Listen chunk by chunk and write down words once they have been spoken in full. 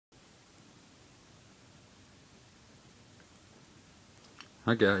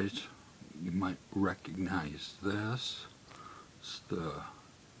Hi guys, you might recognize this. It's the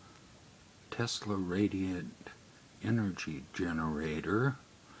Tesla Radiant Energy Generator.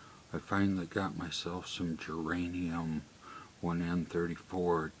 I finally got myself some germanium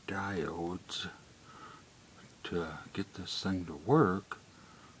 1N34 diodes to get this thing to work.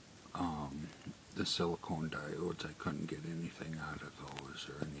 The silicone diodes, I couldn't get anything out of those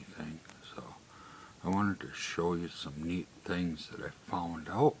or anything, so I wanted to show you some neat things that I found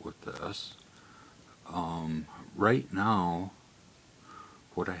out with this. Right now,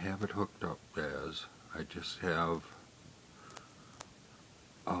 what I have it hooked up as, I just have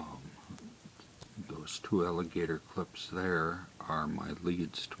those two alligator clips there are my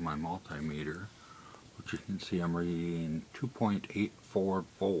leads to my multimeter, which you can see I'm reading 2.84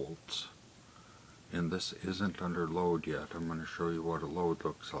 volts. And this isn't under load yet. I'm going to show you what a load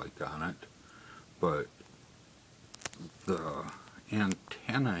looks like on it. But the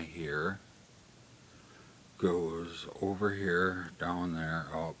antenna here goes over here, down there,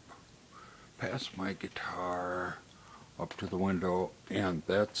 up past my guitar, up to the window, and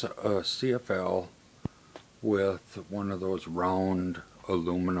that's a CFL with one of those round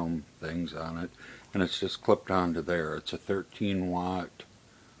aluminum things on it, and it's just clipped onto there. It's a 13 watt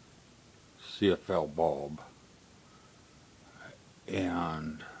CFL bulb,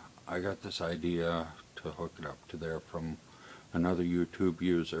 and I got this idea to hook it up to there from another YouTube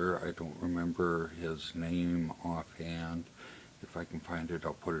user. I don't remember his name offhand. If I can find it,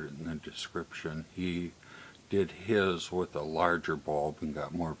 I'll put it in the description. He did his with a larger bulb and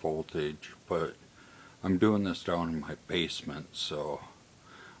got more voltage, but I'm doing this down in my basement, so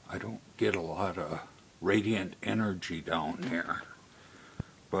I don't get a lot of radiant energy down here.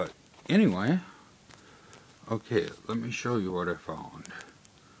 But anyway, okay, let me show you what I found.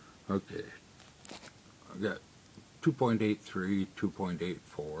 Okay, I got 2.83,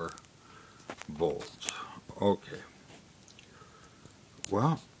 2.84 volts. Okay.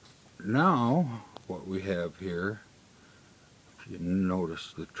 Well, now what we have here, if you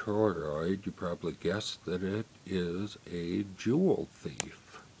notice the toroid, you probably guessed that it is a Joule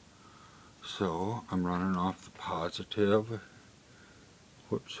Thief. So I'm running off the positive.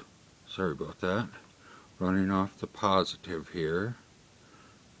 Whoops, sorry about that. Running off the positive here,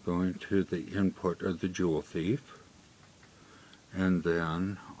 going to the input of the Joule Thief, and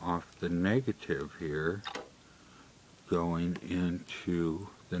then off the negative here, going into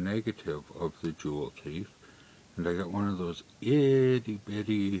the negative of the Joule Thief. And I got one of those itty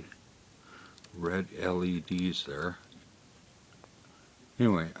bitty red LEDs there.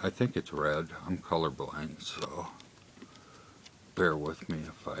 Anyway, I think it's red. I'm colorblind, so bear with me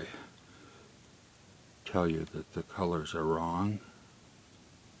if I tell you that the colors are wrong.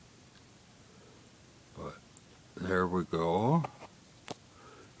 But there we go.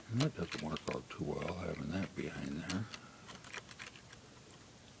 And that doesn't work out too well, having that behind there.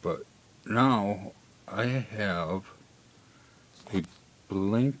 But now I have a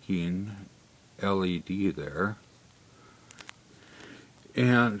blinking LED there.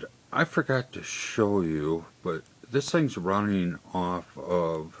 And I forgot to show you, but this thing's running off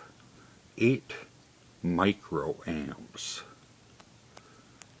of 8 microamps.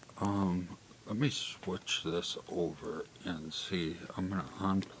 Let me switch this over and see. I'm going to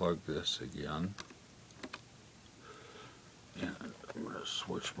unplug this again. And I'm going to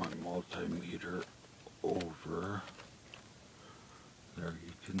switch my multimeter over. There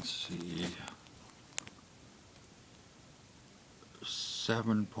you can see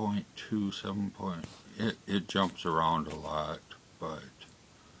 7.2, 7. It jumps around a lot, but,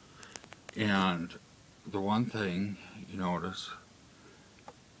 and the one thing you notice,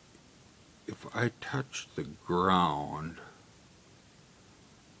 if I touch the ground,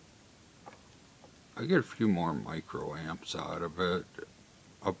 I get a few more microamps out of it.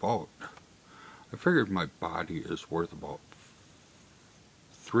 I figured my body is worth about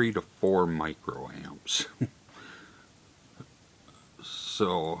 3 to 4 microamps.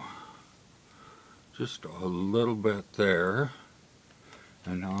 So, just a little bit there.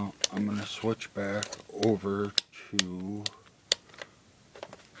 And now I'm going to switch back over to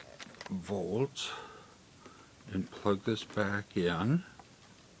volts and plug this back in.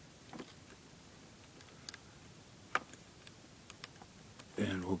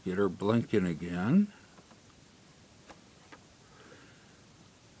 And we'll get her blinking again.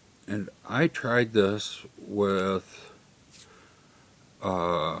 And I tried this with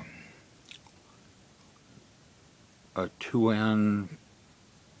a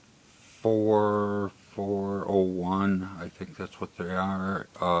 2N4401, I think that's what they are,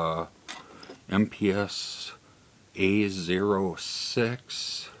 MPS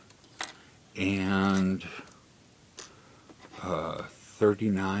A06 and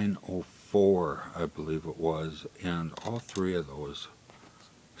 3904, I believe it was, and all three of those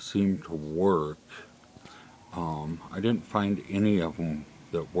seem to work. I didn't find any of them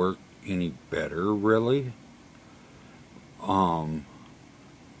that worked any better, really.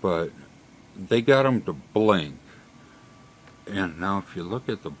 But they got them to blink. And now if you look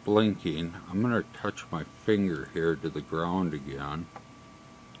at the blinking, I'm going to touch my finger here to the ground again.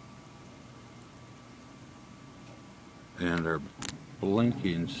 And our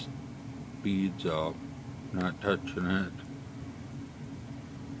blinking speeds up, not touching it.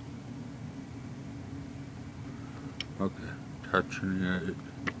 Okay, touching it.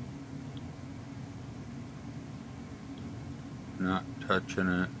 Not touching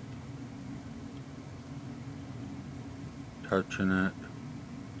it. Touching it.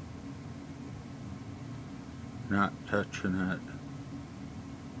 Not touching it.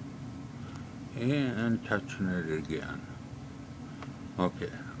 And touching it again.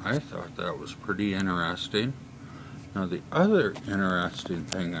 Okay, I thought that was pretty interesting. Now the other interesting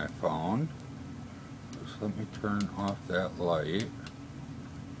thing I found is, let me turn off that light,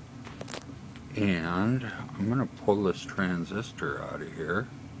 and I'm going to pull this transistor out of here.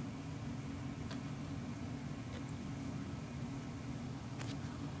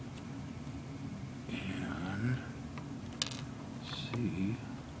 And see.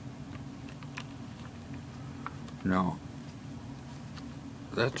 No.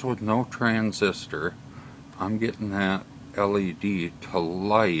 That's with no transistor. I'm getting that LED to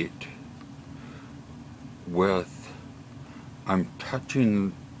light with, I'm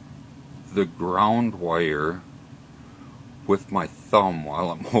touching the ground wire with my thumb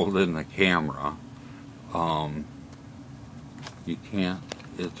while I'm holding the camera. You can't,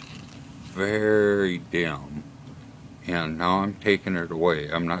 it's very dim. And now I'm taking it away.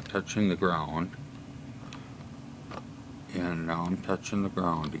 I'm not touching the ground. And now I'm touching the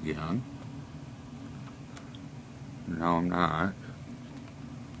ground again. No, I'm not.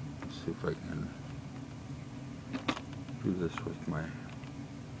 Let's see if I can do this with my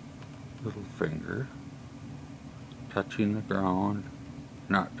little finger. Touching the ground,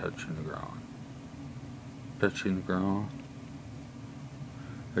 not touching the ground. Touching the ground.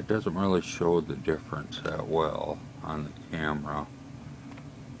 It doesn't really show the difference that well on the camera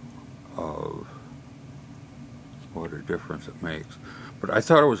of what a difference it makes. But I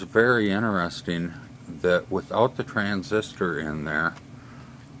thought it was very interesting that without the transistor in there,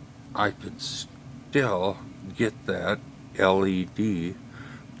 I could still get that LED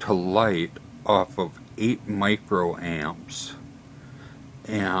to light off of 8 microamps.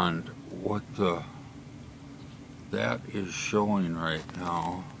 And what that is showing right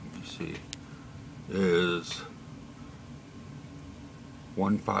now, let me see, is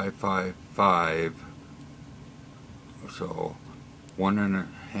 1555. So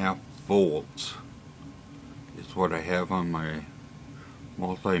 1.5 volts is what I have on my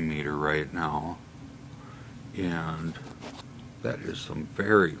multimeter right now, and that is some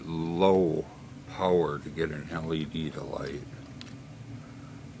very low power to get an LED to light.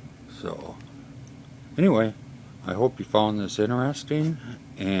 So anyway, I hope you found this interesting,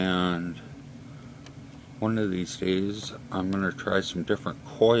 and one of these days I'm going to try some different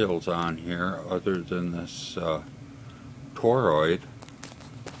coils on here other than this toroid.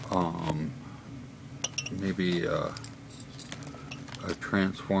 Maybe a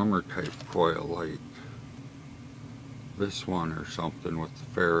transformer type coil like this one or something with the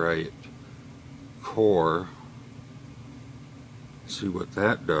ferrite core. See what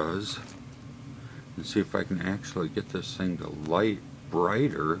that does, and see if I can actually get this thing to light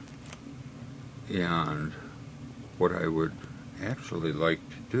brighter. And what I would actually like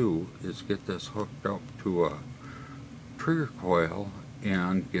to do is get this hooked up to a trigger coil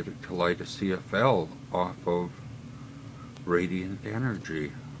and get it to light a CFL off of radiant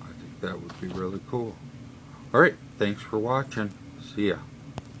energy. I think that would be really cool. Alright, thanks for watching. See ya.